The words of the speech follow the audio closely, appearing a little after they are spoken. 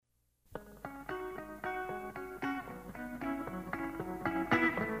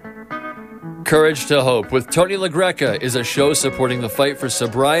Courage to Hope with Tony LaGreca is a show supporting the fight for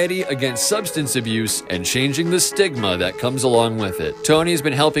sobriety against substance abuse and changing the stigma that comes along with it. Tony's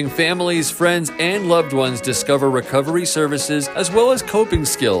been helping families, friends, and loved ones discover recovery services as well as coping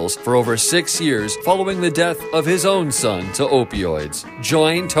skills for over 6 years following the death of his own son to opioids.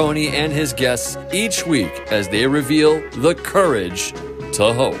 Join Tony and his guests each week as they reveal the courage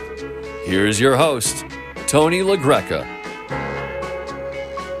to hope. Here's your host, Tony LaGreca.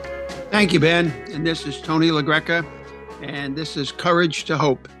 Thank you, Ben. And this is Tony LaGreca, and this is Courage to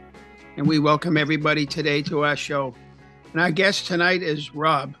Hope. And we welcome everybody today to our show. And our guest tonight is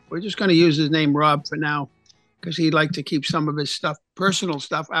Rob. We're just going to use his name Rob for now because he'd like to keep some of his stuff, personal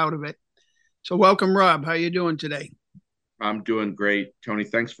stuff, out of it. So welcome, Rob. How you doing today? I'm doing great, Tony.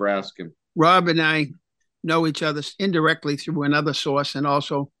 Thanks for asking. Rob and I know each other indirectly through another source and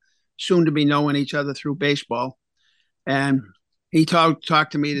also soon to be knowing each other through baseball. And he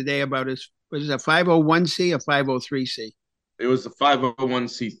talked to me today about was it a 501c or 503c? It was a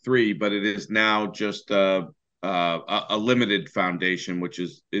 501c3, but it is now just a limited foundation, which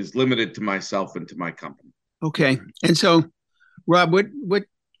is limited to myself and to my company. Okay. And so, Rob, what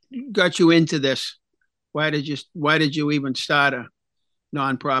got you into this? Why did you even start a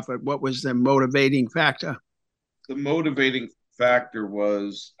nonprofit? What was the motivating factor? The motivating factor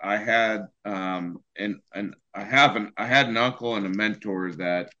was I had I had an uncle and a mentor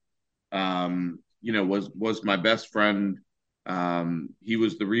that was my best friend. He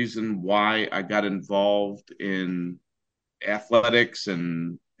was the reason why I got involved in athletics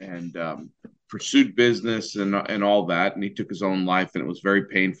and pursued business and all that, and he took his own life, and it was very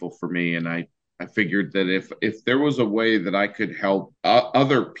painful for me. And I figured that if there was a way that I could help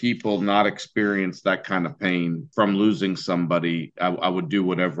other people not experience that kind of pain from losing somebody, I would do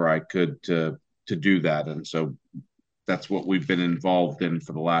whatever I could to do that. And so that's what we've been involved in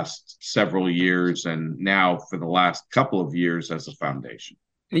for the last several years, and now for the last couple of years as a foundation.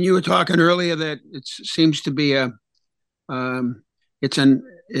 And you were talking earlier that it seems to be it's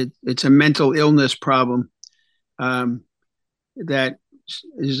a mental illness problem that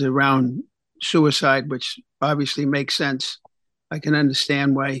is around suicide, which obviously makes sense. I can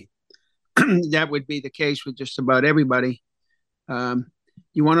understand why that would be the case with just about everybody.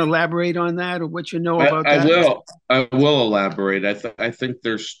 You want to elaborate on that, or what you know about that? I will elaborate. I think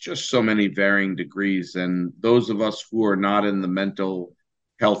there's just so many varying degrees, and those of us who are not in the mental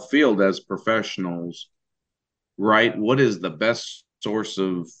health field as professionals, right? What is the best source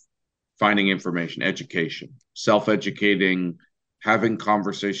of finding information? Education, self-educating, having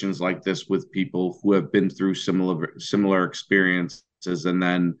conversations like this with people who have been through similar experiences. And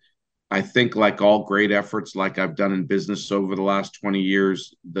then I think, like all great efforts, like I've done in business over the last 20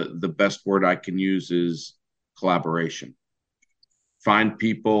 years, the best word I can use is collaboration. Find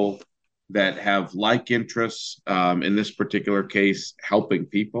people that have like interests, in this particular case, helping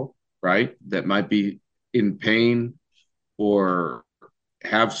people, right? That might be in pain or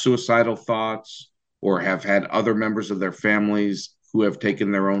have suicidal thoughts or have had other members of their families who have taken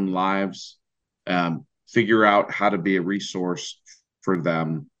their own lives. Figure out how to be a resource for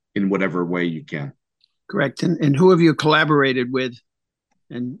them in whatever way you can. Correct. And who have you collaborated with,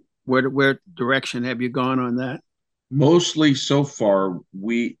 and where direction have you gone on that? Mostly so far,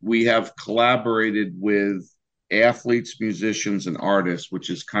 we have collaborated with athletes, musicians, and artists, which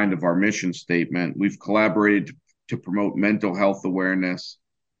is kind of our mission statement. We've collaborated to promote mental health awareness,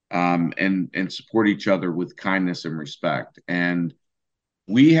 and support each other with kindness and respect. And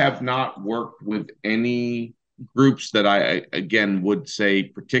we have not worked with any groups that I, again, would say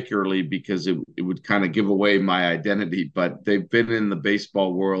particularly because it would kind of give away my identity, but they've been in the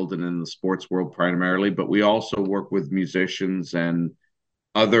baseball world and in the sports world primarily. But we also work with musicians and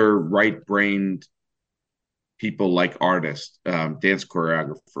other right-brained people like artists, dance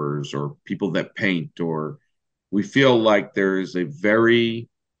choreographers, or people that paint. Or we feel like there is a very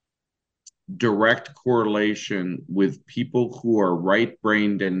direct correlation with people who are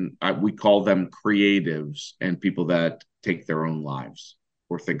right-brained, and we call them creatives, and people that take their own lives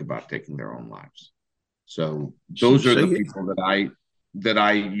or think about taking their own lives. So those are the people that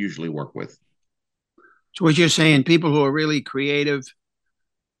I usually work with. So what you're saying, people who are really creative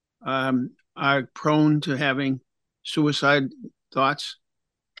are prone to having suicide thoughts?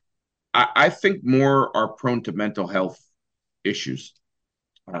 I think more are prone to mental health issues.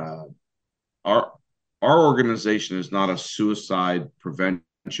 Our organization is not a suicide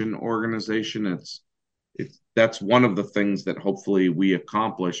prevention organization. That's one of the things that hopefully we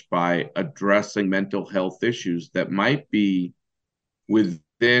accomplish by addressing mental health issues that might be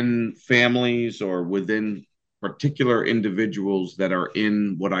within families or within particular individuals that are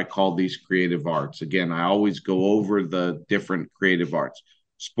in what I call these creative arts. Again, I always go over the different creative arts.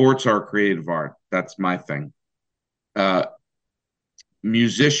 Sports are creative art. That's my thing. Uh,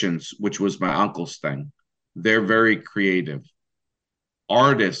 Musicians, which was my uncle's thing, they're very creative.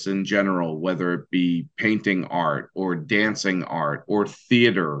 Artists in general, whether it be painting art or dancing art or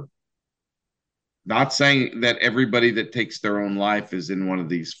theater, not saying that everybody that takes their own life is in one of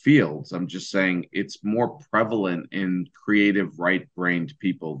these fields. I'm just saying it's more prevalent in creative, right brained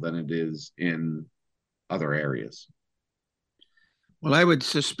people than it is in other areas. Well, I would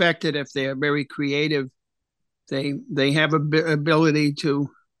suspect that if they are very creative, they have ability to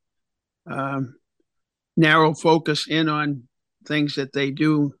um, narrow focus in on things that they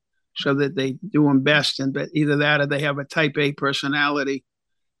do so that they do them best. And but either that or they have a type A personality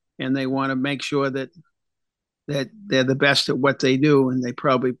and they want to make sure that they're the best at what they do, and they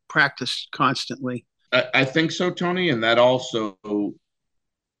probably practice constantly. I think so, Tony, and that also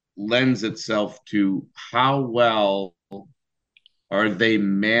lends itself to how well are they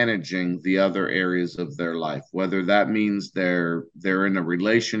managing the other areas of their life, whether that means they're in a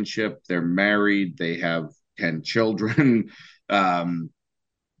relationship, they're married, they have 10 children, um,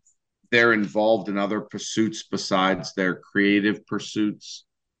 they're involved in other pursuits besides their creative pursuits.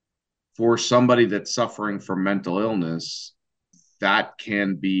 For somebody that's suffering from mental illness, that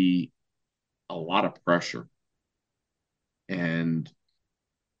can be a lot of pressure. And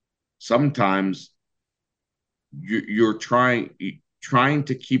sometimes you're trying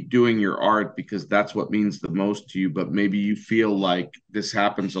to keep doing your art because that's what means the most to you, but maybe you feel like this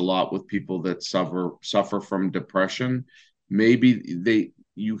happens a lot with people that suffer from depression. Maybe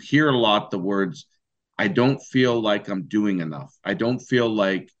you hear a lot the words, I don't feel like I'm doing enough, I don't feel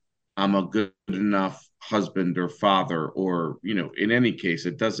like I'm a good enough husband or father, or in any case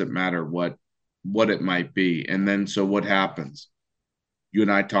it doesn't matter what it might be. And then so what happens? You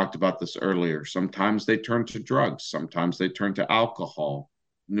and I talked about this earlier. Sometimes they turn to drugs, sometimes they turn to alcohol.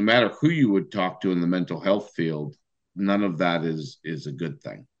 No matter who you would talk to in the mental health field, none of that is a good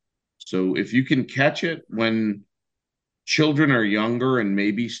thing. So if you can catch it when children are younger and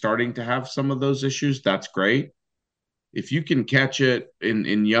maybe starting to have some of those issues, that's great. If you can catch it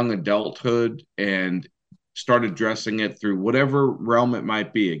in young adulthood and start addressing it through whatever realm it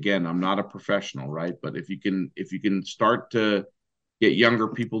might be, again, I'm not a professional, right? But if you can start to get younger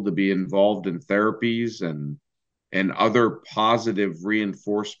people to be involved in therapies and other positive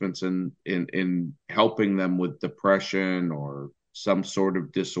reinforcements in helping them with depression or some sort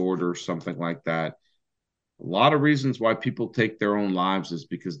of disorder, something like that. A lot of reasons why people take their own lives is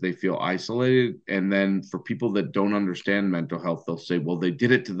because they feel isolated. And then for people that don't understand mental health, they'll say, well, they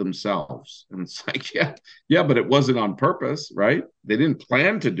did it to themselves. And it's like, yeah, but it wasn't on purpose, right? They didn't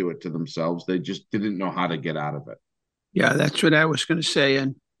plan to do it to themselves. They just didn't know how to get out of it. Yeah, that's what I was going to say.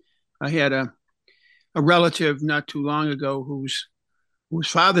 And I had a relative not too long ago whose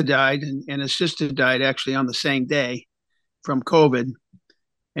father died and his sister died actually on the same day from COVID.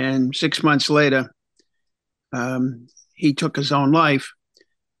 And 6 months later, he took his own life.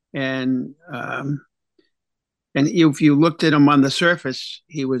 And and if you looked at him on the surface,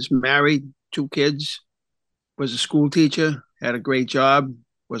 he was married, 2 kids, was a school teacher, had a great job,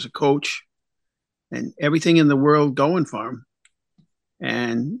 was a coach, and everything in the world going for him.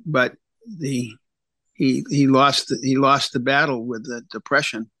 And but the he lost the battle with the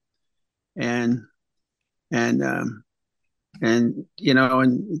depression, and and and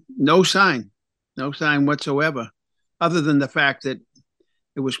no sign whatsoever, other than the fact that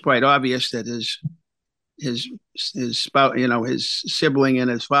it was quite obvious that his spouse, his sibling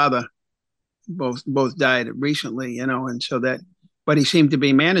and his father both died recently, and so that, but he seemed to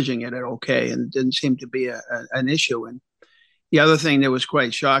be managing it okay, and it didn't seem to be an issue. And the other thing that was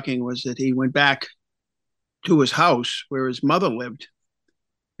quite shocking was that he went back to his house where his mother lived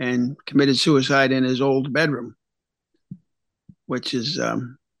and committed suicide in his old bedroom, which is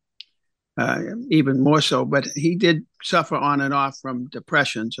even more so. But he did suffer on and off from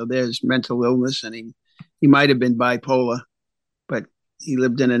depression, so there's mental illness, and he might have been bipolar, but he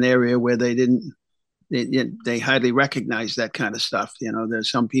lived in an area where they hardly recognize that kind of stuff. There's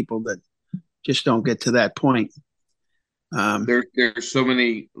some people that just don't get to that point. There's so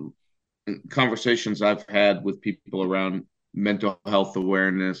many conversations I've had with people around mental health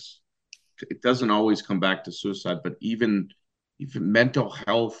awareness. It doesn't always come back to suicide, but even mental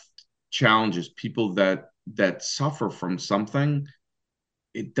health challenges, people that suffer from something.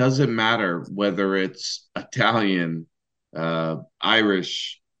 It doesn't matter whether it's Italian,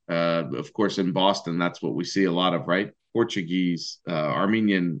 Irish, of course, in Boston, that's what we see a lot of, right? Portuguese,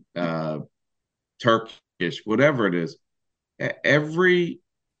 Armenian, Turkish, whatever it is. Every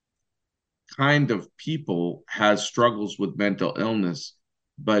kind of people has struggles with mental illness,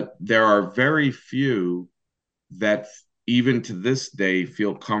 but there are very few that even to this day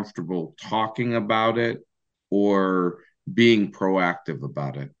feel comfortable talking about it or being proactive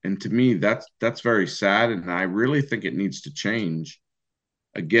about it. And to me, that's very sad, and I really think it needs to change.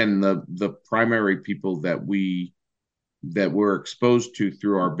 Again, the primary people that we're exposed to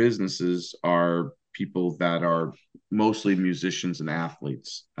through our businesses are people that are mostly musicians and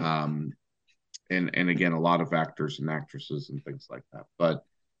athletes, and again, a lot of actors and actresses and things like that. But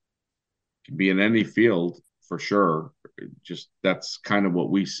it can be in any field for sure. Just that's kind of what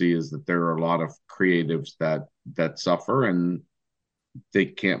we see, is that there are a lot of creatives that suffer and they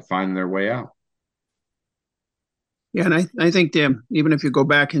can't find their way out. Yeah, and I think even if you go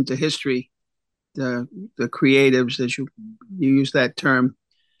back into history, the creatives, as you use that term,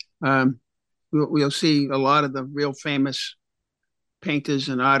 um, we'll see a lot of the real famous painters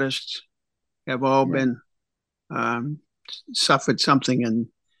and artists have all Right. been suffered something and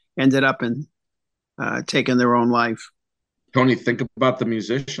ended up in taking their own life. Tony, think about the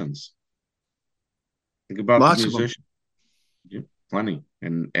musicians. Think about the Lots of them. musicians. Yeah, plenty,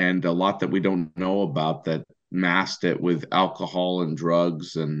 and a lot that we don't know about that masked it with alcohol and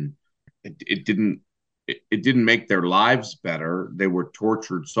drugs, and it didn't make their lives better. They were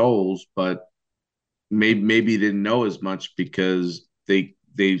tortured souls, but maybe didn't know as much because they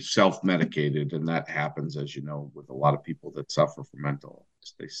self-medicated, and that happens, as you know, with a lot of people that suffer from mental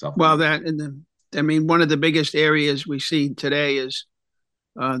illness. They Well, self-medicate. that and I mean, one of the biggest areas we see today is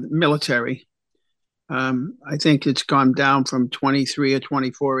the military. I think it's gone down from 23 or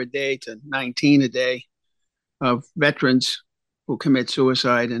 24 a day to 19 a day of veterans who commit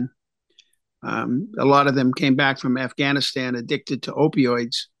suicide. And a lot of them came back from Afghanistan addicted to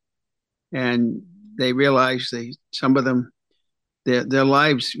opioids. And they realized some of them, their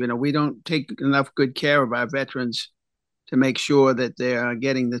lives, we don't take enough good care of our veterans to make sure that they are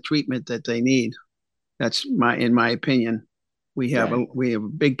getting the treatment that they need. That's in my opinion. Right. We have a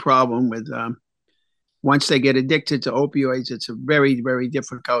big problem with once they get addicted to opioids, it's a very, very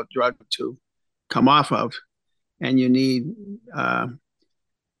difficult drug to come off of. And you need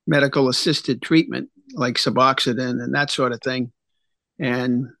medical assisted treatment like Suboxone and that sort of thing.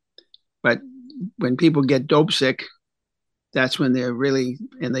 And, but when people get dope sick, that's when they're really,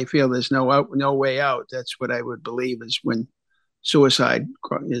 and they feel there's no way out. That's what I would believe is when suicide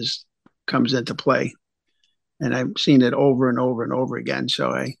comes into play. And I've seen it over and over and over again.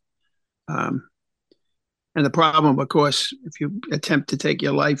 So um, and the problem, of course, if you attempt to take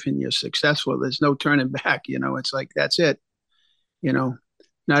your life and you're successful, there's no turning back. It's like, that's it. You know,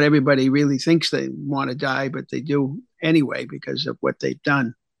 not everybody really thinks they want to die, but they do anyway because of what they've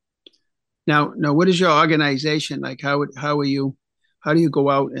done. Now, what is your organization like? How do you go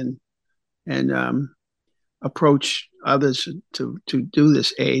out and approach others to do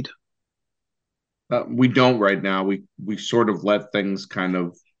this aid? We don't right now. We sort of let things kind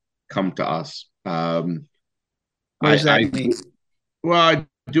of come to us. What does that I mean? Well, I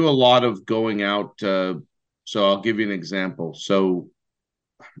do a lot of going out. So I'll give you an example. So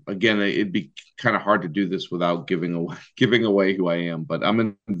again, it'd be kind of hard to do this without giving away who I am. But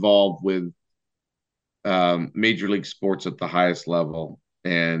I'm involved with major league sports at the highest level,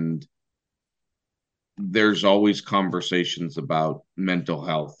 and there's always conversations about mental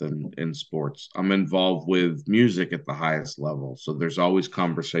health in sports. I'm involved with music at the highest level, so there's always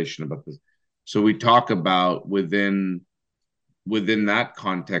conversation about this. So we talk about within that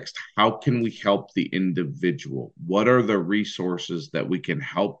context, how can we help the individual? What are the resources that we can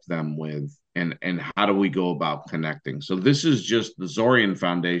help them with? And how do we go about connecting? So this is just the Zorian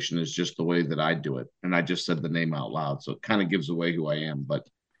Foundation is just the way that I do it. And I just said the name out loud. So it kind of gives away who I am. But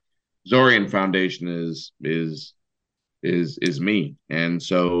Zorian Foundation is me. And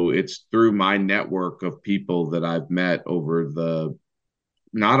so it's through my network of people that I've met over the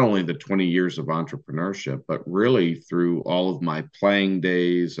not only the 20 years of entrepreneurship, but really through all of my playing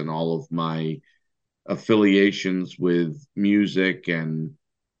days and all of my affiliations with music and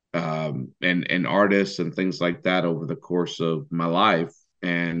artists and things like that over the course of my life.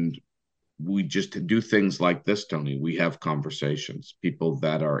 And we just do things like this, Tony. We have conversations, people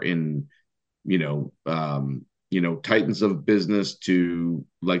that are in, titans of business to,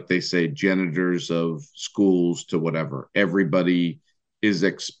 like they say, janitors of schools to whatever. Everybody is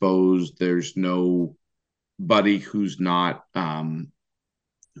exposed. There's nobody who's not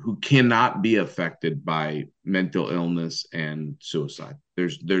who cannot be affected by mental illness and suicide.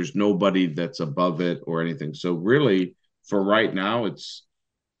 There's nobody that's above it or anything. So really, for right now, it's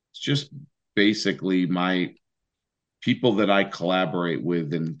just basically my people that I collaborate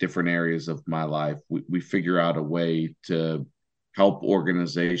with in different areas of my life. We figure out a way to help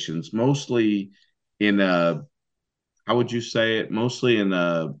organizations, mostly in a, how would you say it? Mostly in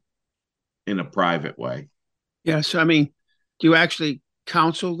a private way. Yeah. So, I mean, do you actually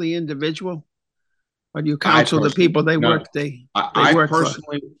counsel the individual, or do you I counsel the personally people they no, work they I work for?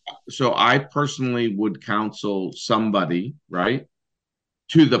 personally so I personally would counsel somebody, right?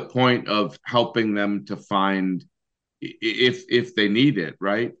 To the point of helping them to find, if they need it,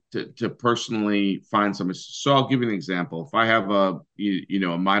 right, to personally find something. So I'll give you an example. If I have a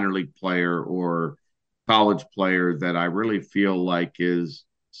minor league player or college player that I really feel like is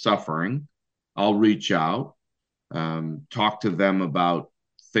suffering, I'll reach out, talk to them about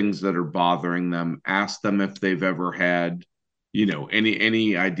things that are bothering them, ask them if they've ever had,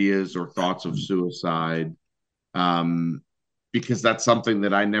 any ideas or thoughts of suicide, um, because that's something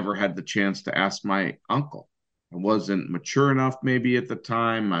that I never had the chance to ask my uncle. I wasn't mature enough, maybe at the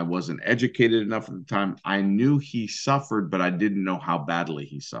time. I wasn't educated enough at the time. I knew he suffered, but I didn't know how badly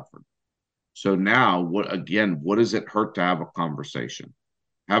he suffered. So now, what does it hurt to have a conversation?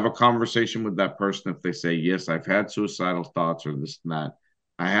 Have a conversation with that person. If they say, yes, I've had suicidal thoughts or this and that.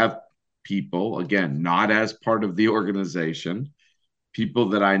 I have people, again, not as part of the organization, people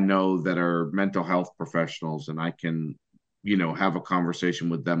that I know that are mental health professionals, and I can, have a conversation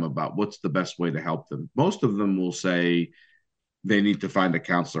with them about what's the best way to help them. Most of them will say they need to find a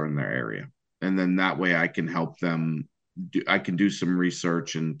counselor in their area. And then that way I can help them. I can do some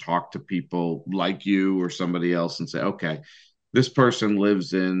research and talk to people like you or somebody else and say, okay, this person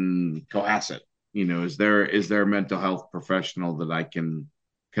lives in Cohasset. Is there a mental health professional that I can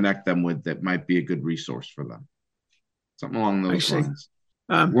connect them with that might be a good resource for them? Something along I those see. lines.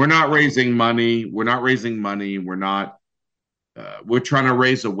 Um, We're not raising money. We're not raising money. We're not. We're trying to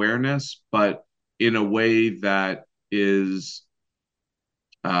raise awareness, but in a way that is,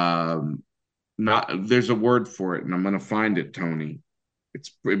 um, not. There's a word for it, and I'm going to find it, Tony.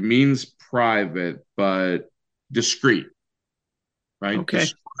 It means private, but discreet, right? okay.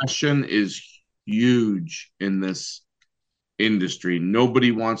 Discretion is huge in this industry.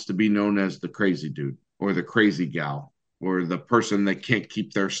 Nobody wants to be known as the crazy dude or the crazy gal or the person that can't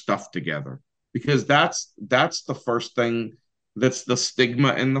keep their stuff together, because that's the first thing, that's the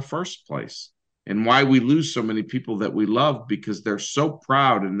stigma in the first place, and why we lose so many people that we love, because they're so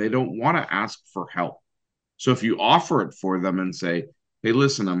proud and they don't want to ask for help. So if you offer it for them and say, hey,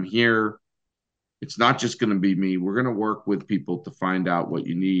 listen, I'm here, it's not just going to be me. We're going to work with people to find out what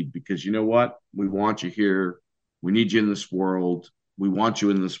you need, because you know what? We want you here. We need you in this world. We want you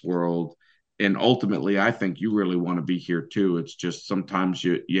in this world. And ultimately, I think you really want to be here too. It's just sometimes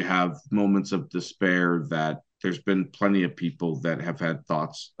you have moments of despair, that there's been plenty of people that have had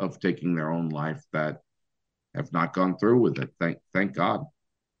thoughts of taking their own life that have not gone through with it. Thank God.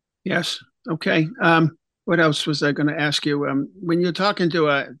 Yes. Okay. What else was I going to ask you? When you're talking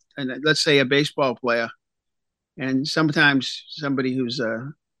to let's say a baseball player, and sometimes somebody who's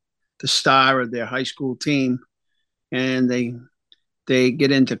the star of their high school team, and they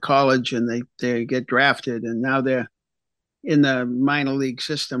get into college and they get drafted, and now they're in the minor league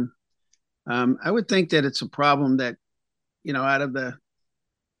system. I would think that it's a problem that, out of the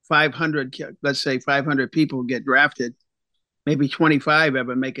 500, let's say 500 people get drafted, maybe 25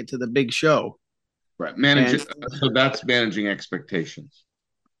 ever make it to the big show. Right. And So that's managing expectations.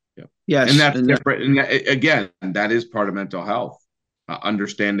 Yeah. And yes, that's and different. And again, that is part of mental health,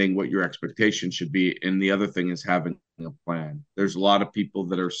 understanding what your expectations should be. And the other thing is having a plan. There's a lot of people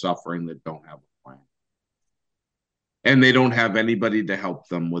that are suffering that don't have a plan, and they don't have anybody to help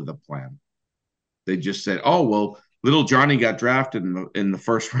them with a plan. They just said, oh, well, little Johnny got drafted in the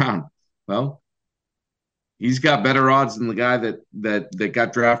first round. Well, he's got better odds than the guy that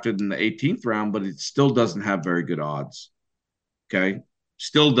got drafted in the 18th round, but it still doesn't have very good odds. Okay.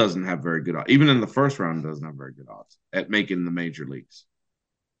 Still doesn't have very good odds. Even in the first round, doesn't have very good odds at making the major leagues.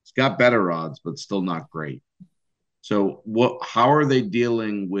 It's got better odds, but still not great. So how are they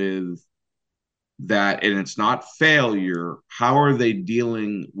dealing with that? And it's not failure. How are they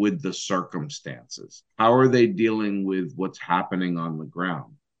dealing with the circumstances? How are they dealing with what's happening on the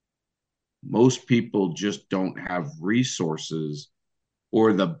ground? Most people just don't have resources,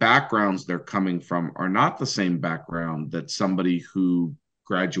 or the backgrounds they're coming from are not the same background that somebody who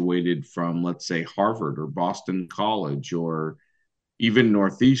graduated from, let's say, Harvard or Boston College or even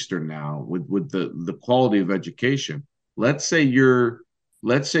Northeastern now, with the quality of education. Let's say you're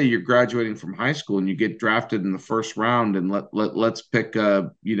graduating from high school and you get drafted in the first round, and let's pick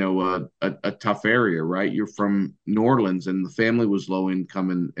a tough area, right? You're from New Orleans and the family was low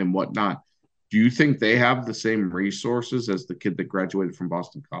income and whatnot. Do you think they have the same resources as the kid that graduated from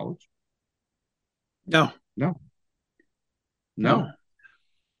Boston College? No, No, no. no.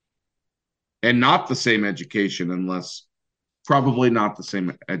 And not the same education, unless probably not the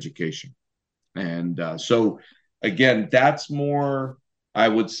same education. And so, again, that's more, I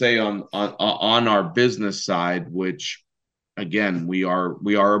would say, on our business side, which again, we are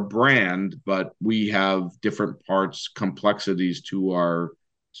a brand, but we have different parts, complexities to our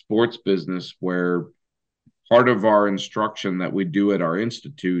sports business, where part of our instruction that we do at our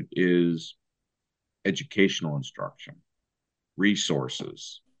institute is educational instruction,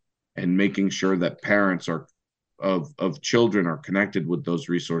 resources, and making sure that parents are of children are connected with those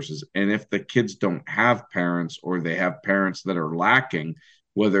resources. And if the kids don't have parents, or they have parents that are lacking,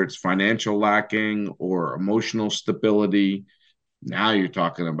 whether it's financial lacking or emotional stability, now you're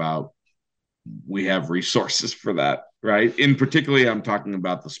talking about, we have resources for that, right? In particularly, I'm talking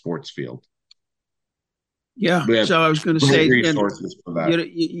about the sports field. Yeah. We have So I was going to great say, resources for that.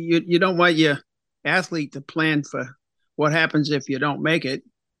 you don't want your athlete to plan for what happens if you don't make it.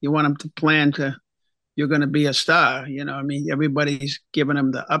 You want them to plan to, you're going to be a star. I mean, everybody's giving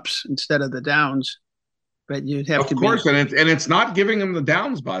them the ups instead of the downs, but you'd have Of to be. course, and it's not giving them the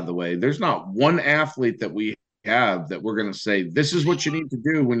downs, by the way. There's not one athlete that we have that we're going to say, this is what you need to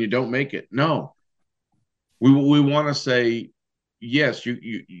do when you don't make it. No. We want to say, yes,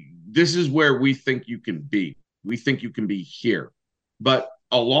 you this is where we think you can be. We think you can be here. But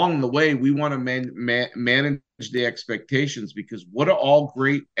along the way, we want to manage the expectations, because what do all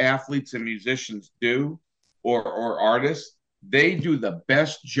great athletes and musicians do, or artists? They do the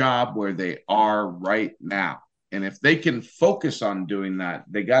best job where they are right now. And if they can focus on doing that,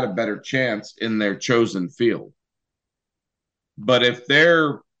 they got a better chance in their chosen field. But if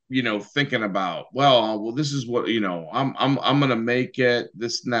they're, thinking about, well, this is what, I'm going to make it,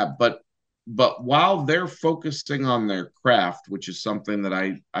 this and that. But while they're focusing on their craft, which is something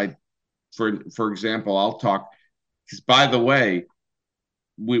that for example, I'll talk, because by the way,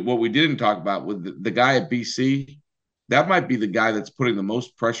 what we didn't talk about with the guy at BC, that might be the guy that's putting the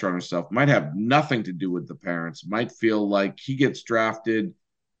most pressure on himself. Might have nothing to do with the parents. Might feel like he gets drafted,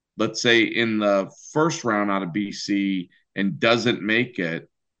 let's say, in the first round out of BC, and doesn't make it.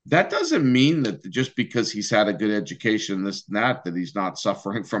 That doesn't mean that just because he's had a good education, this and that he's not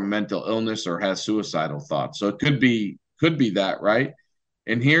suffering from mental illness or has suicidal thoughts. So it could be that, right?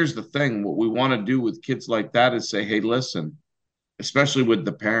 And here's the thing: what we want to do with kids like that is say, hey, listen, especially with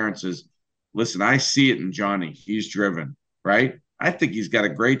the parents, is, listen, I see it in Johnny. He's driven, right? I think he's got a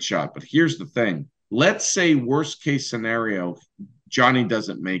great shot. But here's the thing: let's say worst case scenario, Johnny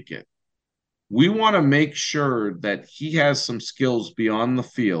doesn't make it. We want to make sure that he has some skills beyond the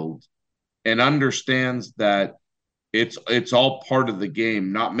field and understands that it's all part of the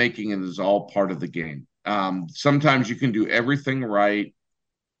game. Not making it is all part of the game. Sometimes you can do everything right,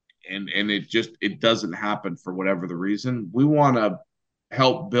 and it doesn't happen for whatever the reason. We want to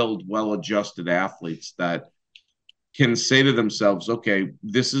help build well-adjusted athletes that can say to themselves, okay,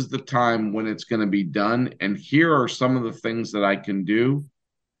 this is the time when it's going to be done, and here are some of the things that I can do.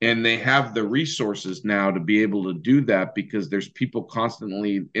 And they have the resources now to be able to do that, because there's people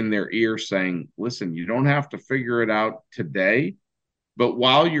constantly in their ear saying, listen, you don't have to figure it out today, but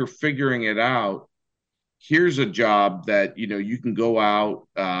while you're figuring it out, here's a job that, you can go out,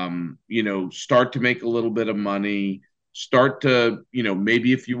 start to make a little bit of money, start to,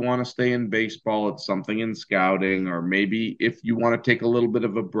 maybe if you want to stay in baseball, it's something in scouting, or maybe if you want to take a little bit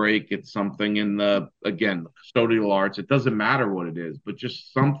of a break, it's something in the custodial arts. It doesn't matter what it is, but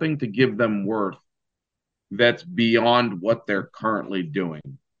just something to give them worth that's beyond what they're currently doing.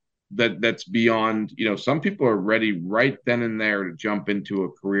 That's beyond, some people are ready right then and there to jump into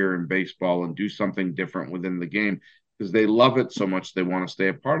a career in baseball and do something different within the game, because they love it so much they want to stay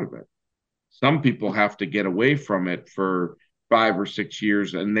a part of it. Some people have to get away from it for 5 or 6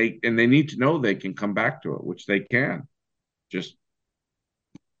 years, and they need to know they can come back to it, which they can, just,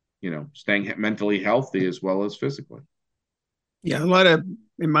 staying mentally healthy as well as physically. Yeah,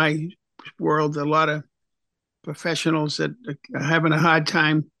 in my world, a lot of professionals that are having a hard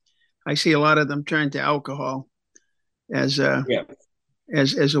time. I see a lot of them turn to alcohol as a Yeah.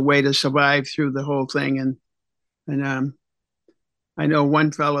 as a way to survive through the whole thing. And I know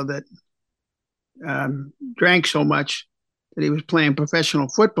one fellow that drank so much that he was playing professional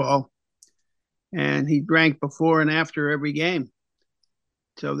football, and he drank before and after every game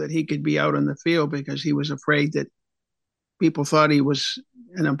so that he could be out on the field, because he was afraid that people thought he was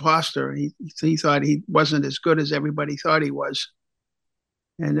an imposter. He thought he wasn't as good as everybody thought he was.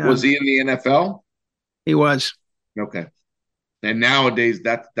 And Was he in the NFL? he was. Okay. And nowadays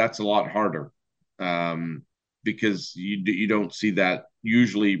that's a lot harder. because you don't see that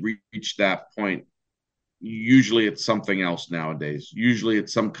usually reach that point. Usually it's something else nowadays. Usually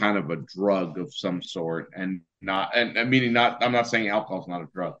it's some kind of a drug of some sort, and not and meaning not. I'm not saying alcohol is not a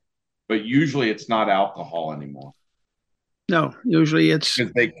drug, but usually it's not alcohol anymore No, usually it's,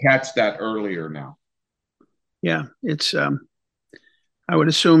 because they catch that earlier now. yeah, it's, I would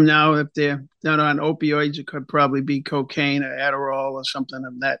assume now if they're not on opioids, it could probably be cocaine or Adderall or something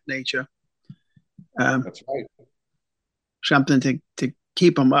of that nature. That's right. Something to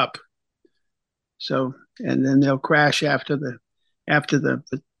keep them up. So, and then they'll crash after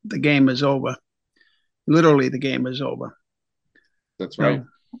the game is over. Literally, the game is over. That's right.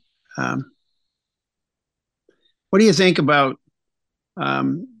 So, um, what do you think about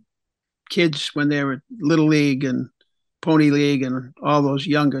um, kids when they're at little league and pony league and all those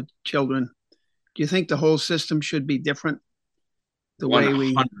younger children? Do you think the whole system should be different? The way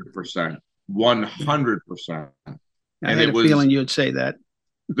we, 100%, 100%. I And had it a was feeling you'd say that.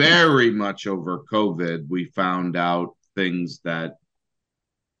 very much over COVID. We found out things that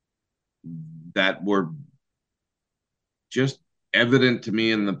were just evident to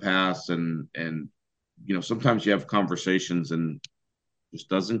me in the past, and sometimes you have conversations and just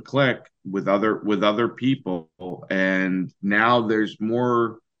doesn't click with other people, and now there's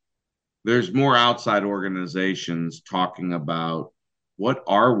more outside organizations talking about what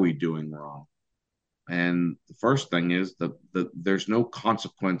are we doing wrong. And the first thing is there's no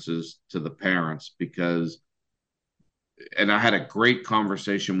consequences to the parents, because, and I had a great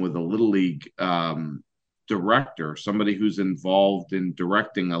conversation with a little league director, somebody who's involved in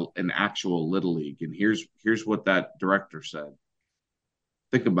directing an actual little league. And here's what that director said.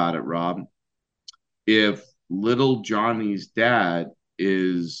 Think about it, Rob. If little Johnny's dad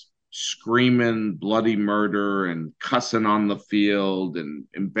is screaming bloody murder and cussing on the field and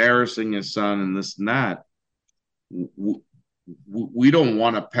embarrassing his son and this and that, we don't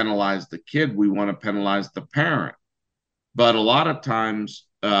want to penalize the kid. We want to penalize the parent. But a lot of times,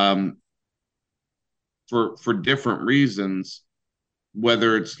 for different reasons,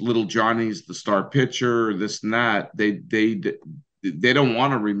 whether it's little Johnny's the star pitcher or this and that, they don't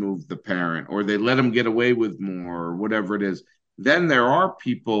want to remove the parent, or they let them get away with more, or whatever it is. Then there are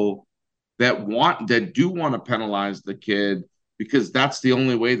people that do want to penalize the kid, because that's the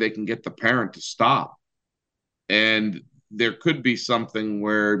only way they can get the parent to stop. And there could be something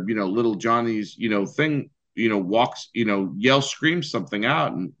where, little Johnny's, thing, walks, yells, screams something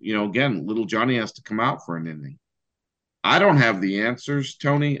out. And, again, little Johnny has to come out for an inning. I don't have the answers,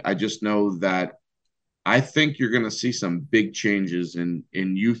 Tony. I just know that I think you're going to see some big changes in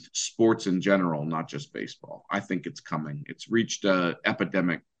youth sports in general, not just baseball. I think it's coming. It's reached an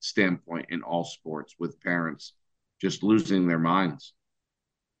epidemic standpoint in all sports, with parents just losing their minds.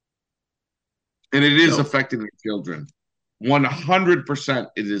 And it is affecting their children. 100%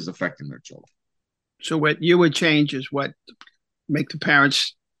 it is affecting their children. So what you would change is what? Make the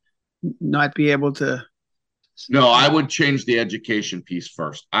parents not be able to. No, I would change the education piece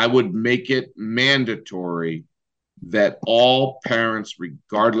first. I would make it mandatory that all parents,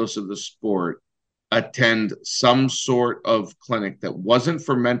 regardless of the sport, attend some sort of clinic that wasn't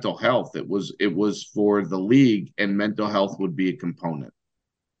for mental health. It was for the league, and mental health would be a component.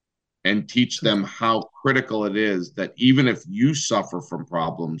 And teach them how critical it is that even if you suffer from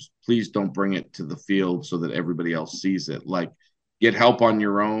problems, please don't bring it to the field so that everybody else sees it. Like, get help on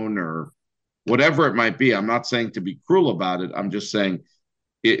your own, or whatever it might be. I'm not saying to be cruel about it. I'm just saying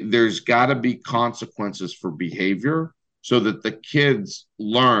there's got to be consequences for behavior, so that the kids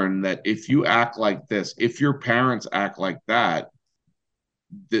learn that if you act like this, if your parents act like that,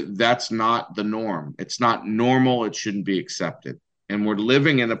 that's not the norm. It's not normal. It shouldn't be accepted. And we're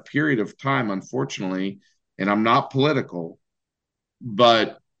living in a period of time, unfortunately, and I'm not political,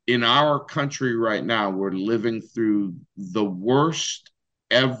 but in our country right now, we're living through the worst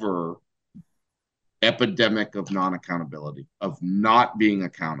ever epidemic of non-accountability, of not being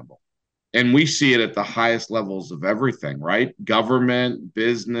accountable. And we see it at the highest levels of everything, right? Government,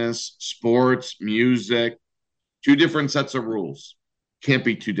 business, sports, music, two different sets of rules. Can't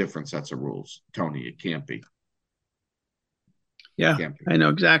be two different sets of rules, Tony. It can't be. Yeah, I know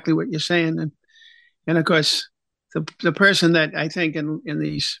exactly what you're saying. And of course, the person that I think in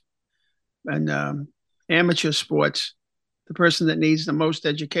these amateur sports, the person that needs the most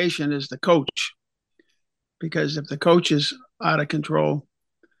education is the coach. Because if the coach is out of control,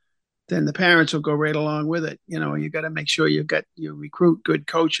 then the parents will go right along with it. You got to make sure you recruit good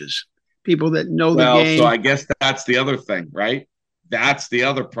coaches, people that know the game. So I guess that's the other thing, right? That's the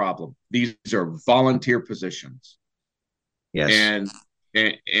other problem. These are volunteer positions. Yes.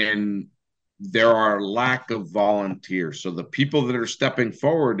 And there are lack of volunteers. So the people that are stepping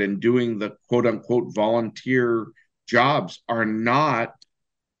forward and doing the quote unquote volunteer jobs are not,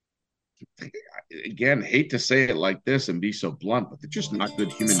 again, hate to say it like this and be so blunt, but they're just not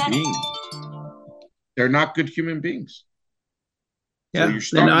good human beings. They're not good human beings. Yeah, so you're they're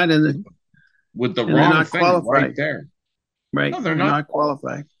starting not in the, with the and they're wrong not thing qualified. right there. Right. No, they're They're not not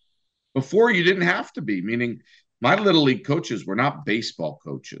qualified. Before, you didn't have to be, meaning my little league coaches were not baseball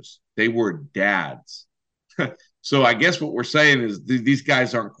coaches. They were dads. So I guess what we're saying is these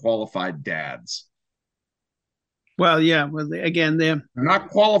guys aren't qualified dads. Well, yeah. Well, again, They're not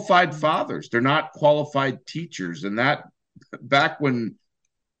qualified fathers. They're not qualified teachers. And that, back when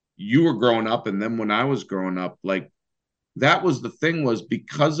you were growing up and then when I was growing up, like, that was the thing, was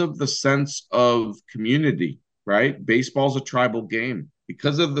because of the sense of community, right? Baseball's a tribal game.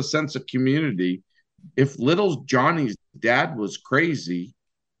 Because of the sense of community, if little Johnny's dad was crazy,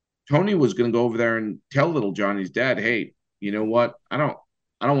 Tony was going to go over there and tell little Johnny's dad, "Hey, you know what? I don't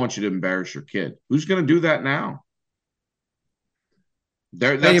want you to embarrass your kid." Who's going to do that now?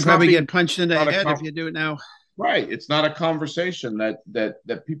 you probably get being, punched in the head if you do it now. right. It's not a conversation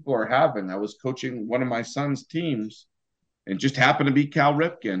that people are having. I was coaching one of my son's teams, and just happened to be Cal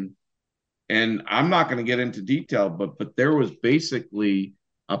Ripken. And I'm not going to get into detail, but there was basically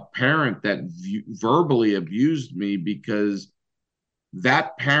a parent that verbally abused me because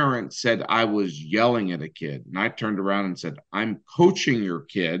that parent said I was yelling at a kid. And I turned around and said, "I'm coaching your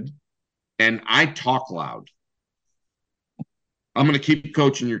kid and I talk loud. I'm going to keep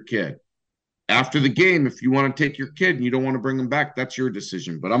coaching your kid. After the game, if you want to take your kid and you don't want to bring him back, that's your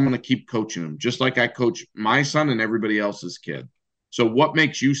decision. But I'm going to keep coaching him, just like I coach my son and everybody else's kid. So what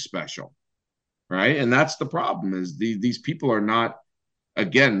makes you special?" Right? And that's the problem, is these people are not,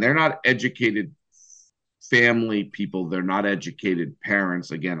 again, they're not educated family people. They're not educated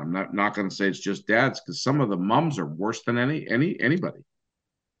parents. Again, I'm not going to say it's just dads, because some of the moms are worse than anybody.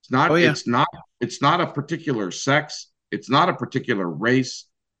 It's not, it's not a particular sex. It's not a particular race.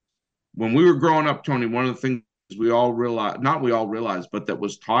 When we were growing up, Tony, one of the things we all realized, not we all realized, but that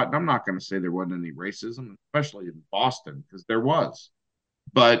was taught, and I'm not going to say there wasn't any racism, especially in Boston, because there was,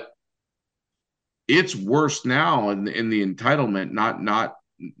 but it's worse now in the entitlement,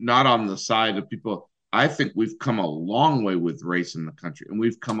 not on the side of people. I think we've come a long way with race in the country, and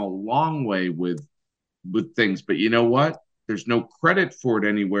we've come a long way with things. But you know what? There's no credit for it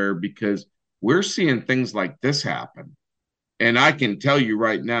anywhere, because we're seeing things like this happen. And I can tell you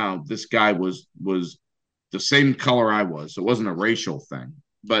right now, this guy was the same color I was. So it wasn't a racial thing,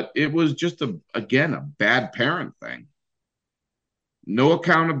 but it was just again, a bad parent thing. No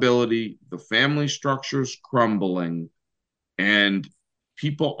accountability, the family structure's crumbling, and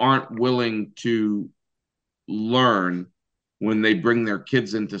people aren't willing to learn when they bring their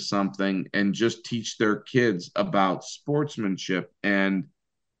kids into something and just teach their kids about sportsmanship and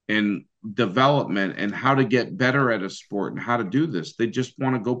development and how to get better at a sport and how to do this. They just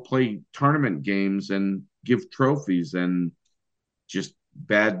want to go play tournament games and give trophies, and just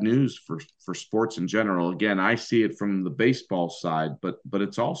bad news for sports in general. Again, I see it from the baseball side, but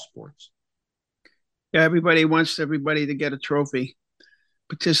it's all sports. Yeah, everybody wants everybody to get a trophy,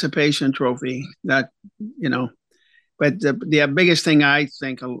 participation trophy. Not, you know, but the biggest thing I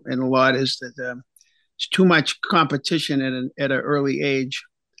think in a lot is that it's too much competition at an early age.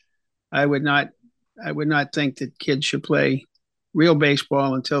 I would not think that kids should play real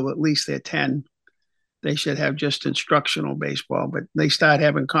baseball until at least they're 10. They should have just instructional baseball, but they start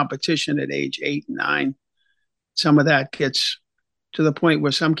having competition at age 8 and 9. Some of that gets to the point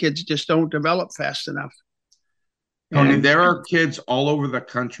where some kids just don't develop fast enough. Tony, there are kids all over the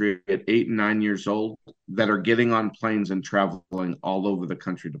country at 8 and 9 years old that are getting on planes and traveling all over the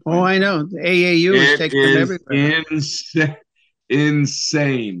country to play. Oh, I know. The AAU is taking them everywhere.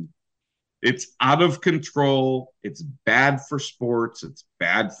 Insane. It's out of control. It's bad for sports. It's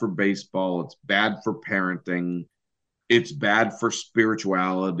bad for baseball. It's bad for parenting. It's bad for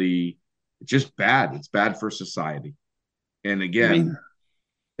spirituality. It's just bad. It's bad for society. And again,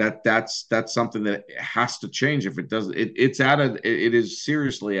 that's something that has to change. If it doesn't, it is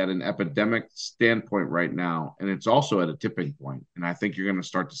seriously at an epidemic standpoint right now, and it's also at a tipping point. And I think you're going to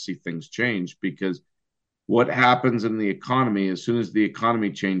start to see things change, because what happens in the economy, as soon as the economy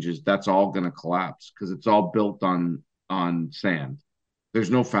changes, that's all going to collapse, because it's all built on sand. There's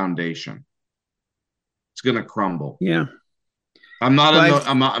no foundation. It's going to crumble. Yeah. I'm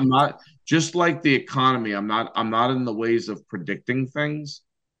not just like the economy. I'm not in the ways of predicting things,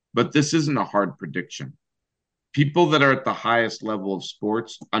 but this isn't a hard prediction. People that are at the highest level of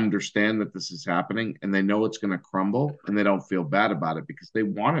sports understand that this is happening, and they know it's going to crumble, and they don't feel bad about it because they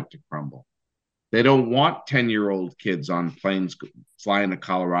want it to crumble. They don't want 10-year-old kids on planes flying to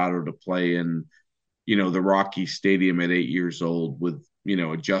Colorado to play in, the Rocky Stadium at 8 years old with,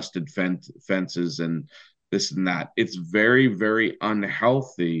 adjusted fences and this and that. It's very, very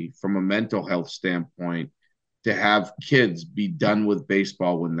unhealthy from a mental health standpoint to have kids be done with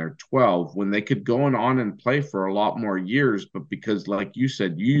baseball when they're 12, when they could go on and play for a lot more years. But because, like you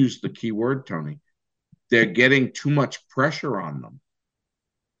said, you used the key word, Tony, they're getting too much pressure on them.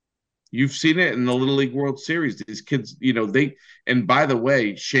 You've seen it in the Little League World Series. These kids, and by the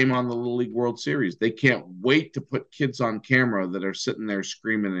way, shame on the Little League World Series. They can't wait to put kids on camera that are sitting there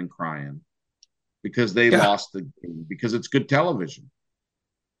screaming and crying because they lost the game, because it's good television.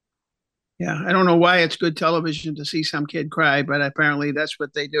 Yeah, I don't know why it's good television to see some kid cry, but apparently that's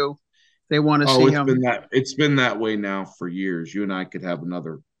what they do. They want to see him. It's been that way now for years. You and I could have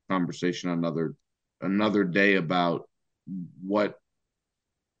another conversation another day about what,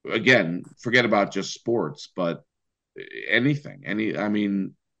 again, forget about just sports, but anything. A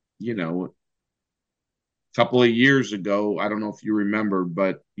couple of years ago, I don't know if you remember,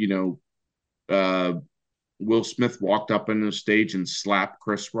 but Will Smith walked up on the stage and slapped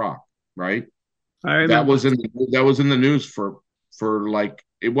Chris Rock, right? I remember. That was in the news for like,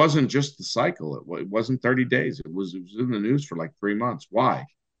 it wasn't just the cycle. It wasn't 30 days. It was in the news for like 3 months. Why?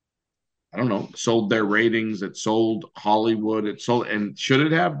 I don't know. It sold their ratings. It sold Hollywood. And should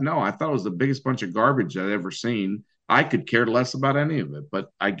it have? No, I thought it was the biggest bunch of garbage I'd ever seen. I could care less about any of it, but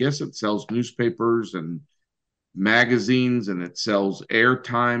I guess it sells newspapers and magazines, and it sells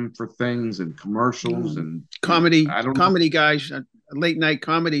airtime for things and commercials and comedy guys, late night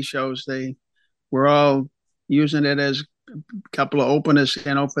comedy shows. They were all using it as a couple of openers,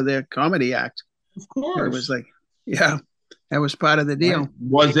 for their comedy act. Of course. It was like, yeah, that was part of the deal.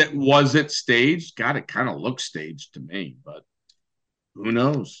 Right. Was it staged? God, it kind of looked staged to me, but who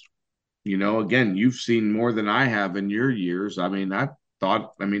knows? Again, you've seen more than I have in your years.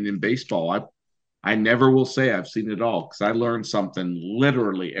 In baseball, I never will say I've seen it all, because I learn something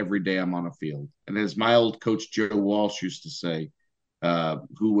literally every day I'm on a field. And as my old coach, Joe Walsh, used to say,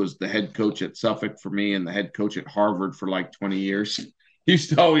 who was the head coach at Suffolk for me and the head coach at Harvard for like 20 years, he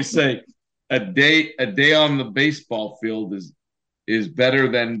used to always say, a day on the baseball field is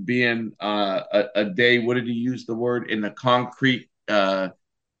better than being a day. What did he use the word? In the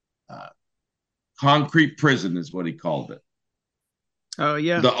concrete prison is what he called it. Oh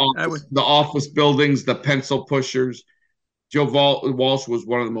yeah, the office buildings, the pencil pushers. Joe Walsh was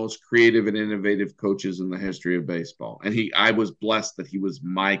one of the most creative and innovative coaches in the history of baseball, and I was blessed that he was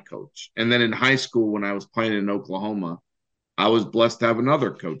my coach. And then in high school, when I was playing in Oklahoma, I was blessed to have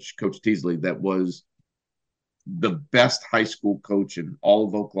another coach, Coach Teasley, that was the best high school coach in all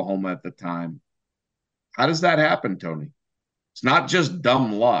of Oklahoma at the time. How does that happen, Tony? It's not just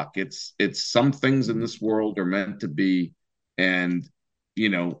dumb luck. It's some things in this world are meant to be. And,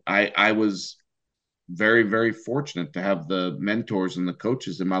 I was very, very fortunate to have the mentors and the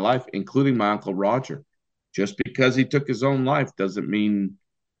coaches in my life, including my Uncle Roger. Just because he took his own life doesn't mean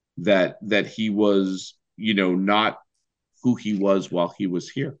that he was, not who he was while he was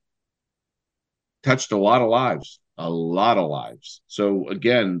here. Touched a lot of lives. So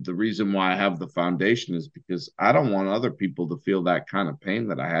again, the reason why I have the foundation is because I don't want other people to feel that kind of pain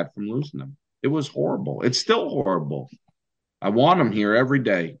that I had from losing them. It was horrible. It's still horrible. I want them here every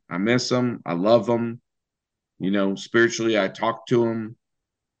day. I miss them. I love them. Spiritually, I talk to them,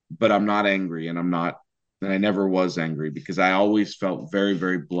 but I'm not angry, and I never was angry, because I always felt very,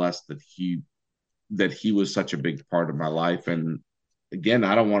 very blessed that he was such a big part of my life. And again,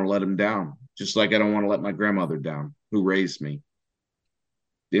 I don't want to let him down, just like I don't want to let my grandmother down, who raised me.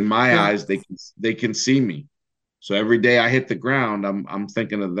 In my eyes, they can see me. So every day I hit the ground, I'm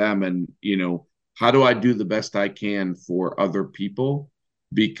thinking of them, and how do I do the best I can for other people?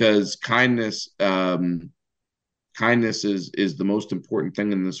 Because kindness is the most important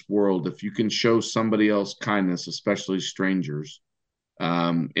thing in this world. If you can show somebody else kindness, especially strangers,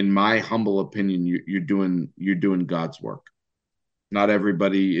 in my humble opinion, you're doing God's work. Not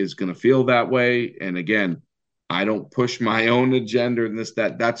everybody is going to feel that way. And again, I don't push my own agenda and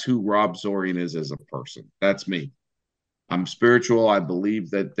that's who Rob Zorian is as a person. That's me. I'm spiritual. I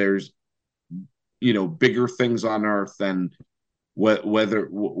believe that there's, bigger things on earth than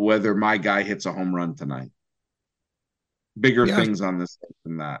whether my guy hits a home run tonight. Bigger things on this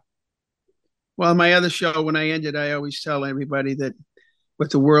than that. Well, my other show, when I ended, I always tell everybody that what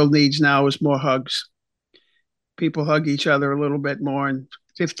the world needs now is more hugs. People hug each other a little bit more, and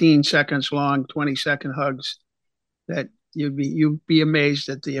 15 seconds long, 20-second hugs, that you'd be amazed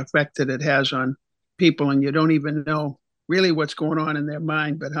at the effect that it has on people, and you don't even know really what's going on in their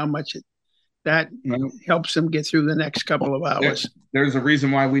mind, but how much it that helps them get through the next couple of hours. There's a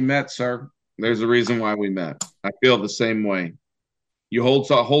reason why we met, sir. There's a reason why we met. I feel the same way. You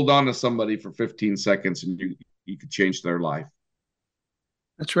hold on to somebody for 15 seconds and you could change their life.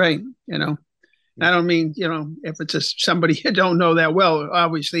 That's right. You know, I don't mean, you know, if it's somebody you don't know that well,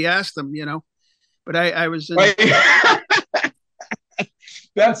 obviously ask them, you know, but I was in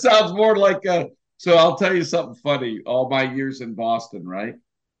that sounds more like so I'll tell you something funny. All my years in Boston, right?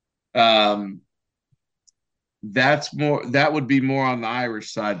 That would be more on the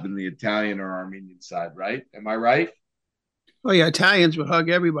Irish side than the Italian or Armenian side, right? Am I right? Oh yeah, Italians would hug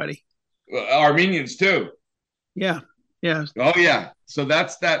everybody. Armenians too. Yeah. Yeah. Oh yeah. So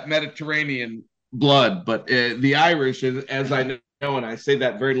that's that Mediterranean blood, but the Irish, as I know, and I say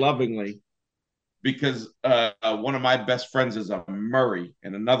that very lovingly, because one of my best friends is a Murray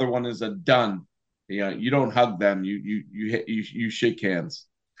and another one is a Dunn. You know, you don't hug them. You shake hands.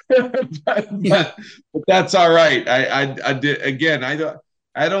 but that's all right. I did again.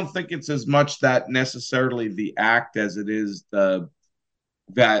 I don't think it's as much that necessarily the act as it is that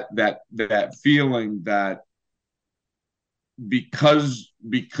feeling that because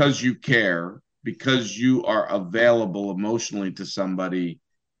you care, because you are available emotionally to somebody,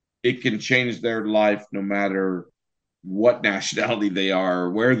 it can change their life no matter what nationality they are,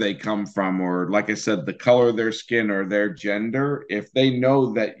 where they come from, or like I said, the color of their skin or their gender. If they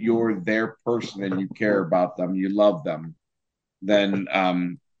know that you're their person and you care about them, you love them, then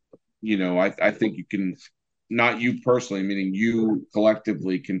you know, I think you can, not you personally, meaning you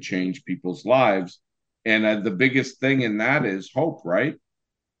collectively, can change people's lives. And the biggest thing in that is hope, right?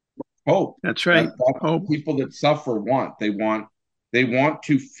 Hope. That's right. Hope. People that suffer they want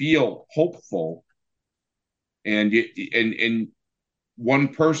to feel hopeful, and one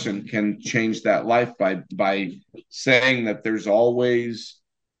person can change that life by saying that there's always,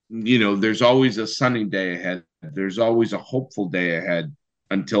 you know, there's always a sunny day ahead. There's always a hopeful day ahead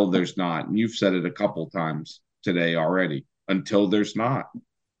until there's not. And you've said it a couple times today already. Until there's not.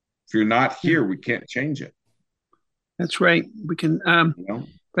 If you're not here, we can't change it. That's right. We can. You know?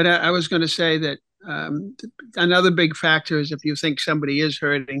 But I was going to say that another big factor is if you think somebody is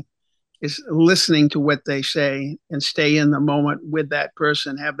hurting, is listening to what they say and stay in the moment with that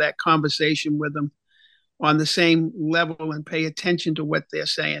person, have that conversation with them on the same level and pay attention to what they're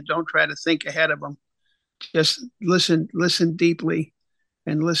saying. Don't try to think ahead of them. Just listen deeply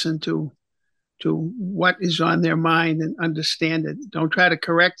and listen to what is on their mind and understand it. Don't try to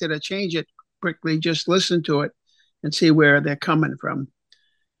correct it or change it quickly. Just listen to it and see where they're coming from.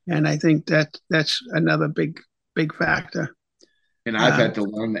 And I think that's another big factor. And I've had to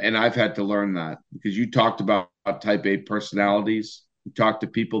learn that because you talked about type A personalities. You talk to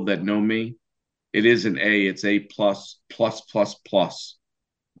people that know me. It isn't A, it's A plus.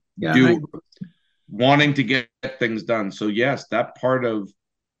 Yeah, wanting to get things done. So yes, that part of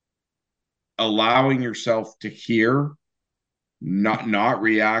allowing yourself to hear, not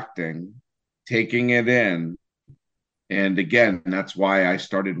reacting, taking it in. And again, that's why I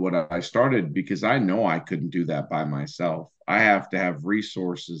started what I started, because I know I couldn't do that by myself. I have to have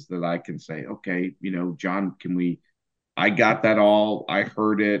resources that I can say, okay, you know, John, I got that all. I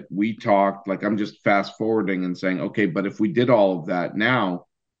heard it. We talked. Like, I'm just fast forwarding and saying, okay, but if we did all of that now,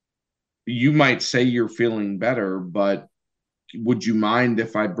 you might say you're feeling better, but would you mind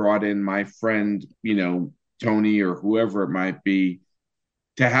if I brought in my friend, you know, Tony or whoever it might be,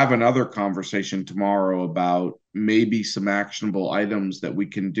 to have another conversation tomorrow about maybe some actionable items that we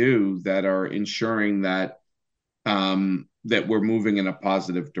can do that are ensuring that that we're moving in a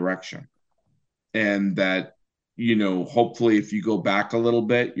positive direction, and that, you know, hopefully if you go back a little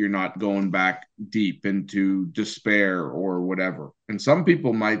bit, you're not going back deep into despair or whatever. And some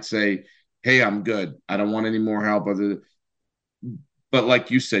people might say, hey, I'm good, I don't want any more help. But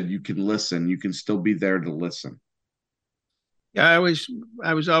like you said, you can listen. You can still be there to listen. Yeah, I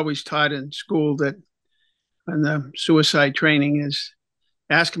was always taught in school that when the suicide training is,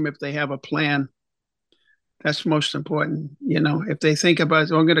 ask them if they have a plan. That's most important. You know, if they think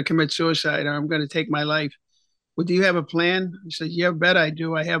about, oh, I'm going to commit suicide or I'm going to take my life, well, do you have a plan? He says, yeah, I bet I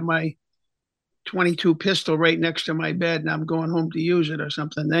do. I have my 22 pistol right next to my bed and I'm going home to use it or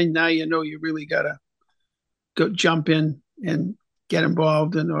something. Then now you know you really got to go jump in and get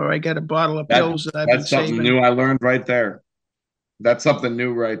involved in, or I got a bottle of pills that I've been saving. That's something new I learned right there. That's something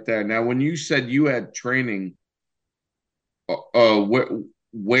new right there. Now, when you said you had training,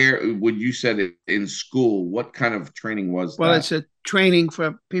 where would you said it in school? What kind of training was that? Well, it's a training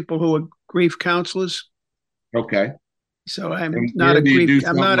for people who are grief counselors. Okay. So I'm not a grief.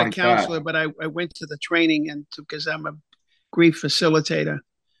 I'm not a counselor, but I went to the training and because I'm a grief facilitator.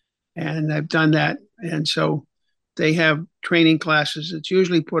 and I've done that. And so they have training classes. It's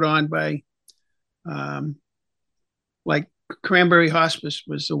usually put on by, um, like Cranberry Hospice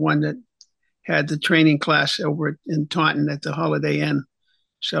was the one that had the training class over in Taunton at the Holiday Inn.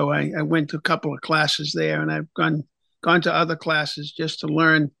 So I went to a couple of classes there, and I've gone to other classes just to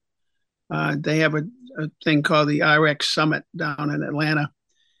learn. They have a thing called the RX Summit down in Atlanta,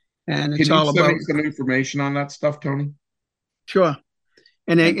 and it's Can you all send about me some information on that stuff, Tony? sure.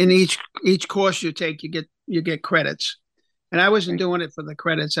 And Thank in you. each course you take, you get credits. And I wasn't Thank doing it for the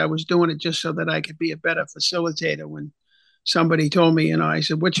credits. I was doing it just so that I could be a better facilitator. When somebody told me, I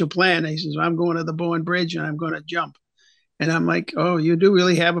said, "What's your plan?" He says, "I'm going to the Bourne Bridge and I'm going to jump." And I'm like, "Oh, you do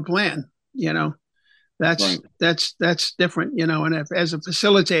really have a plan?" You know, Right. that's different. And if as a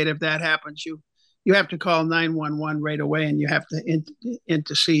facilitator, if that happens, you have to call 911 right away, and you have to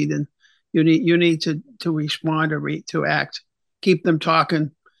intercede, and you need to respond or to act. Keep them talking,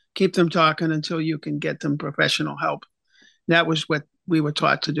 keep them talking until you can get them professional help. That was what we were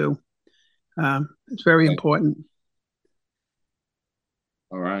taught to do. It's very Okay. important.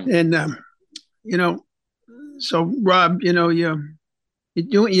 All right. And you know, so Rob, you're doing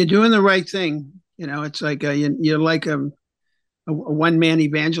the right thing. It's like you're like a one man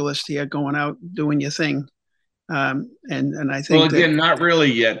evangelist here, going out doing your thing. And I Well, think that again, not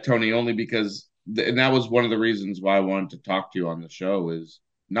really yet, Tony, only because, and that was one of the reasons why I wanted to talk to you on the show is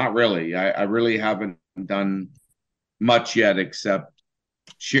not really. I really haven't done much yet except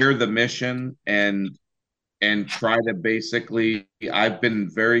share the mission and try to basically, I've been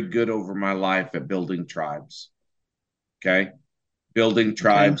very good over my life at building tribes. Okay. Building okay,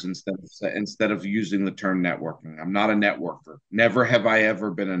 tribes instead of using the term networking. I'm not a networker. Never have I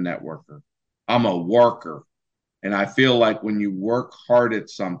ever been a networker. I'm a worker. And I feel like when you work hard at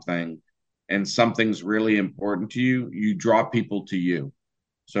something and something's really important to you, you draw people to you.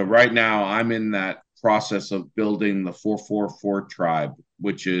 So right now I'm in that process of building the 444 tribe,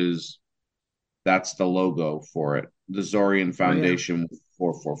 which is that's the logo for it. The Zorian oh yeah, Foundation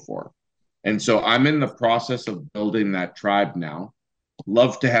 444. And so I'm in the process of building that tribe now.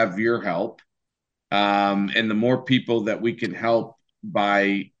 Love to have your help. And the more people that we can help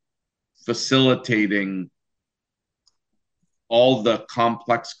by facilitating all the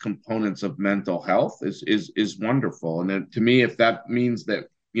complex components of mental health is wonderful. And to me, if that means that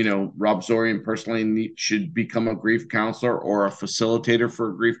Rob Zorian personally should become a grief counselor or a facilitator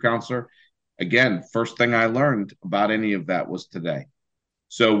for a grief counselor, again, first thing I learned about any of that was today.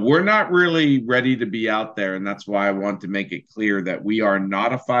 So we're not really ready to be out there, and that's why I want to make it clear that we are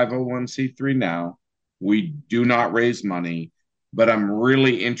not a 501c3 now. We do not raise money, but I'm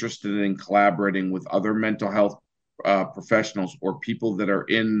really interested in collaborating with other mental health professionals or people that are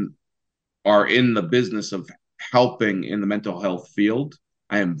in the business of helping in the mental health field.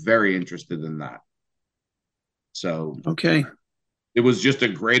 I am very interested in that. So okay, it was just a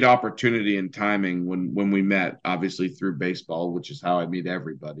great opportunity and timing when we met, obviously through baseball, which is how I meet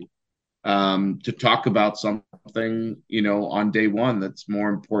everybody, to talk about something, on day one that's more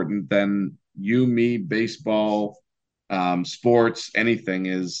important than you, me, baseball, sports, anything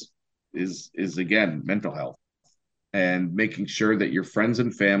is again mental health and making sure that your friends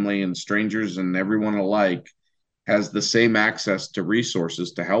and family and strangers and everyone alike has the same access to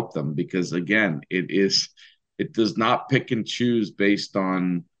resources to help them because again it does not pick and choose based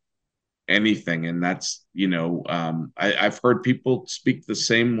on anything. And that's I've heard people speak the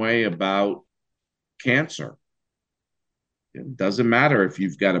same way about cancer. It doesn't matter if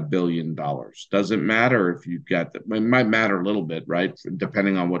you've got $1 billion. Doesn't matter if you've got it might matter a little bit, right?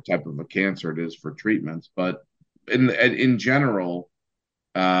 Depending on what type of a cancer it is for treatments. But in general,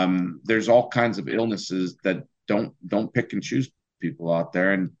 there's all kinds of illnesses that don't pick and choose people out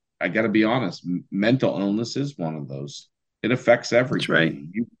there. And I got to be honest, mental illness is one of those. It affects that's right.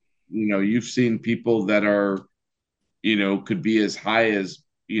 everybody. You've seen people that are, could be as high as,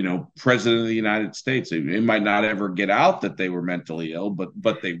 president of the United States. It might not ever get out that they were mentally ill,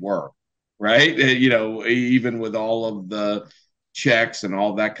 but they were, right? Even with all of the checks and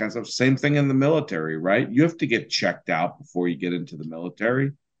all that kind of stuff. Same thing in the military, right? You have to get checked out before you get into the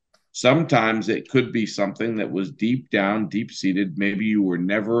military. Sometimes it could be something that was deep down, deep seated. Maybe you were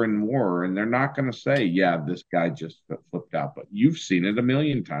never in war, and they're not going to say, yeah, this guy just flipped out. But you've seen it a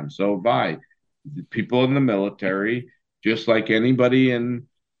million times. So have I. People in the military, just like anybody in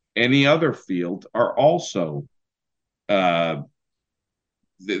any other field, are also, uh,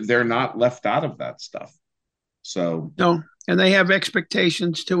 they're not left out of that stuff. So, No, and they have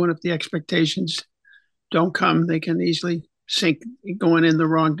expectations too. And if the expectations don't come, they can easily sink going in the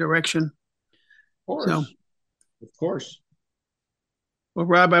wrong direction. of So, course, of course. Well,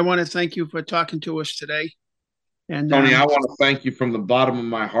 Rob, I want to thank you for talking to us today. And Tony, I want to thank you from the bottom of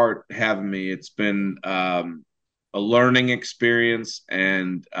my heart having me. It's been a learning experience,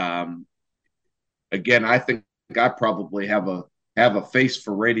 and again, I think I probably have a face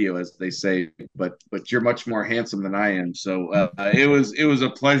for radio, as they say. But you're much more handsome than I am. So it was a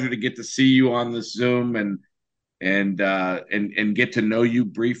pleasure to get to see you on the Zoom and get to know you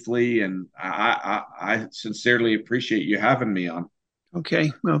briefly. And I sincerely appreciate you having me on.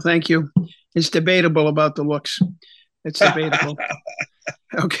 Okay. Well, thank you. It's debatable about the looks. It's debatable.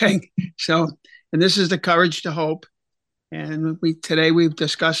 Okay. So, and this is the Courage to Hope. And today we've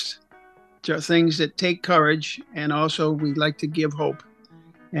discussed things that take courage, and also we'd like to give hope.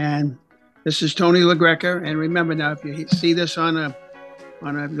 And this is Tony LaGreca. And remember now, if you see this if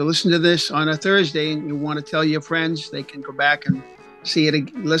you listen to this on a Thursday and you want to tell your friends, they can go back and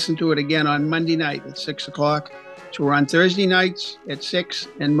listen to it again on Monday night at 6:00. So we're on Thursday nights at 6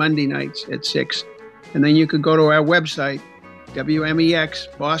 and Monday nights at 6. And then you could go to our website,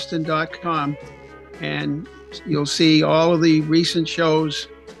 WMEXBoston.com, and you'll see all of the recent shows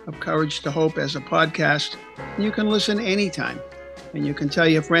of Courage to Hope as a podcast. And you can listen anytime. And you can tell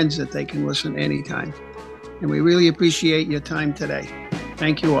your friends that they can listen anytime. And we really appreciate your time today.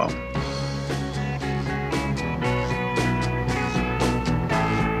 Thank you all.